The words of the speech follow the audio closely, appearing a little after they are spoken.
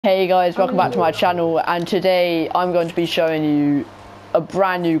Hey guys, welcome back to my channel, and today I'm going to be showing you a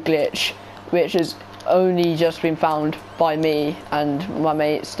brand new glitch which has only just been found by me and my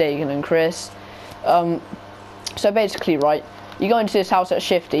mates Dagan and Chris. So basically, right, you go into this house at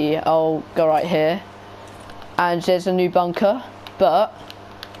Shifty. I'll go right here, and there's a new bunker, but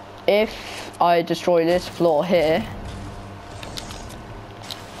if I destroy this floor here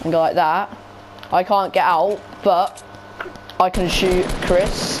and go like that, I can't get out, but I can shoot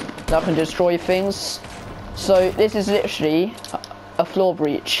Chris, and I can destroy things. So this is literally a floor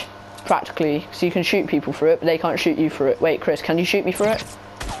breach, practically. So you can shoot people through it, but they can't shoot you through it. Wait, Chris, can you shoot me through it?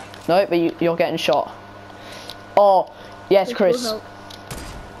 No, but you're getting shot. Oh, yes, Chris.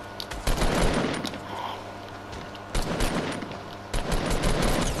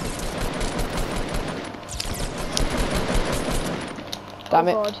 Damn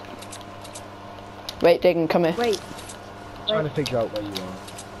it. God. Wait, Dagan, come here. Wait. Trying to figure out where you are.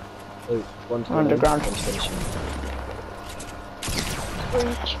 Oh, one to underground station.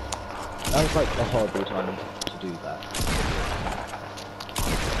 Breach. That was like a horrible time to do that.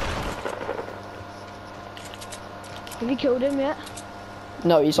 Have you killed him yet?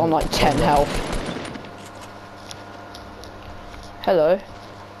 No, he's on like 10 health. Hello.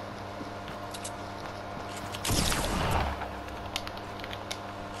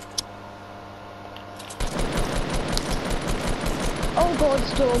 Oh god,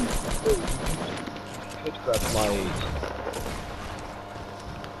 Storm. Could grab my...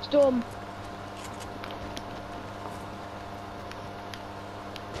 Storm.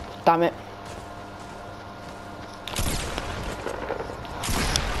 Damn it.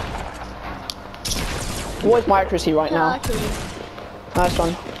 What is my accuracy right now? Nice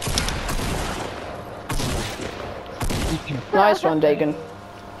one. Nice one, Dagan.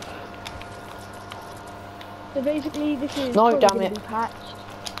 So basically this is no, damn gonna it. be patched.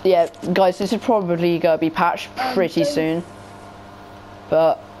 Yeah, guys, this is probably gonna be patched pretty soon.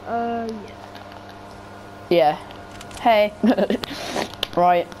 But yeah. Hey.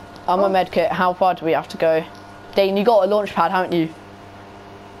 Right, I'm a medkit. How far do we have to go? Dane, you got a launch pad, haven't you?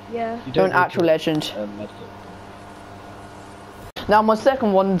 Yeah. You're an actual legend. Now my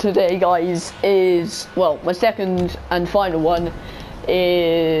second one today, guys, is, well, my second and final one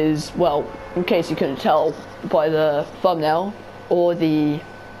is, well, in case you couldn't tell by the thumbnail or the,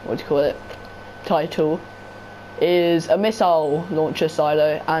 what do you call it, title, is a missile launcher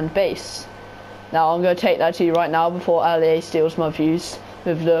silo and base. Now I'm going to take that to you right now before LA steals my views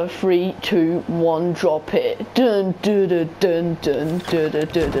with the 3, 2, 1 drop it. Dun dun dun dun dun dun dun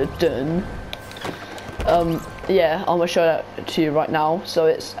dun dun. Yeah, I'm gonna show that to you right now. So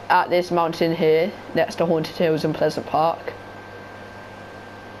it's at this mountain here next to Haunted Hills in Pleasant Park.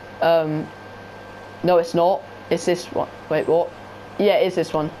 No, it's not. It's this one. Wait, what? Yeah, it's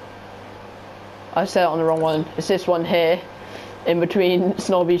this one. I said it on the wrong one. It's this one here, in between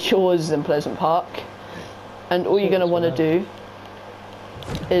Snobby Shores and Pleasant Park. And all you're gonna want to do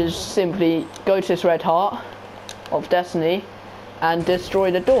is simply go to this red heart of Destiny and destroy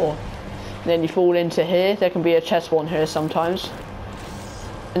the door. Then you fall into here. There can be a chest one here sometimes,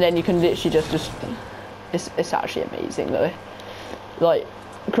 and then you can literally just it's actually amazing though. Like,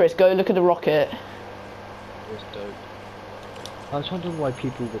 Chris, go look at the rocket. It's dope. I was wondering why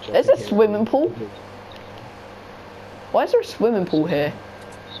people were dropping. Is there a swimming pool? Why is there a swimming pool here? I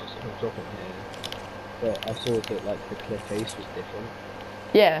drop it here, but I saw that like the cliff face was different.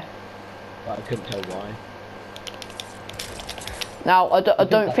 Yeah. But I couldn't tell why. Now, I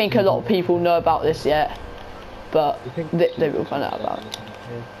don't think a lot of people know about this yet, but they will find out about it.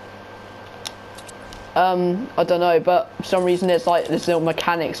 I don't know, but for some reason there's like this little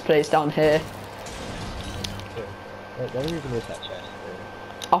mechanics place down here. Where even is that chest?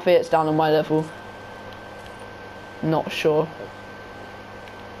 I think it's down on my level. Not sure.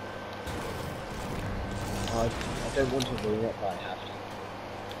 I don't want to ruin it, but I have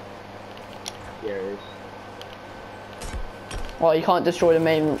to. Here it is. Well, you can't destroy the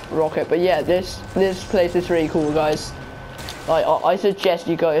main rocket, but yeah, this place is really cool, guys. Like, I suggest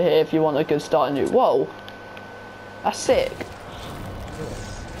you go here if you want a good start. Whoa, that's sick.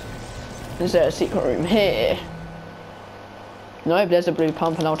 Is there a secret room here? No, there's a blue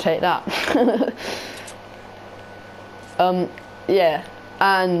pump, and I'll take that. Yeah,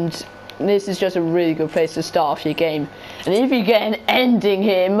 and this is just a really good place to start off your game. And if you get an ending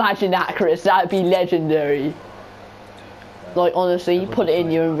here, imagine that, Chris. That'd be legendary. Like, honestly, put it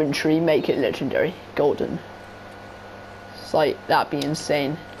in your inventory, make it legendary, golden. It's like, that'd be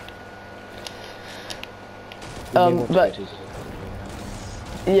insane. But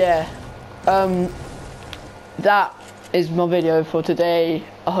yeah, that is my video for today.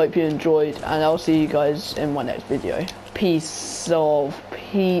 I hope you enjoyed, and I'll see you guys in my next video. Peace of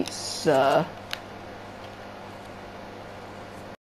pizza.